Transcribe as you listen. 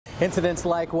Incidents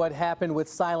like what happened with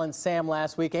Silent Sam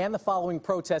last week and the following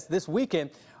protests this weekend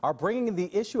are bringing the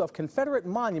issue of Confederate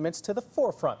monuments to the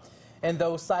forefront. And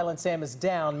though Silent Sam is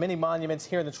down, many monuments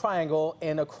here in the Triangle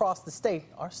and across the state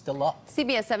are still up.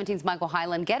 CBS 17's Michael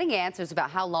Hyland getting answers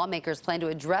about how lawmakers plan to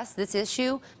address this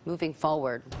issue moving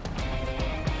forward.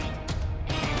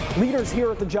 Leaders here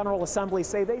at the General Assembly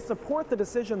say they support the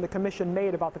decision the commission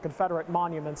made about the Confederate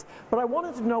monuments, but I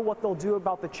wanted to know what they'll do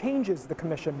about the changes the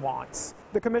commission wants.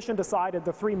 The commission decided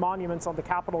the 3 monuments on the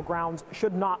Capitol grounds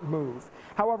should not move.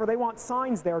 However, they want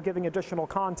signs there giving additional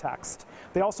context.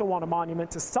 They also want a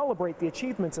monument to celebrate the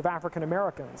achievements of African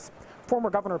Americans. Former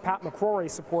Governor Pat McCrory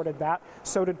supported that.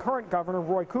 So did current Governor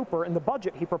Roy Cooper in the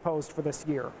budget he proposed for this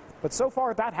year. But so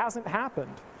far, that hasn't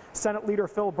happened. Senate Leader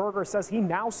Berger says he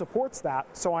now supports that,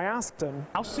 so I asked him,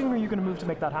 how soon are you going to move to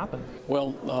make that happen?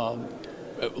 Well,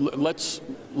 let's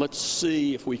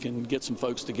see if we can get some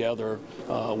folks together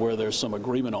where there's some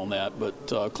agreement on that,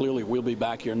 but clearly we'll be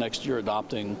back here next year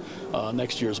adopting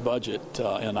next year's budget,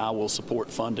 and I will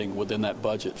support funding within that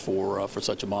budget for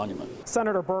such a monument.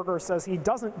 Senator Berger says he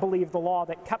doesn't believe the law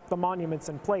that kept the monuments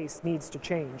in place needs to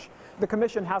change. The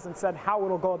commission hasn't said how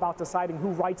it'll go about deciding who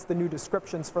writes the new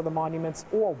descriptions for the monuments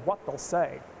or what they'll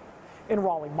say. In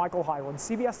Raleigh, Michael Hyland,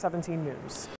 CBS 17 News.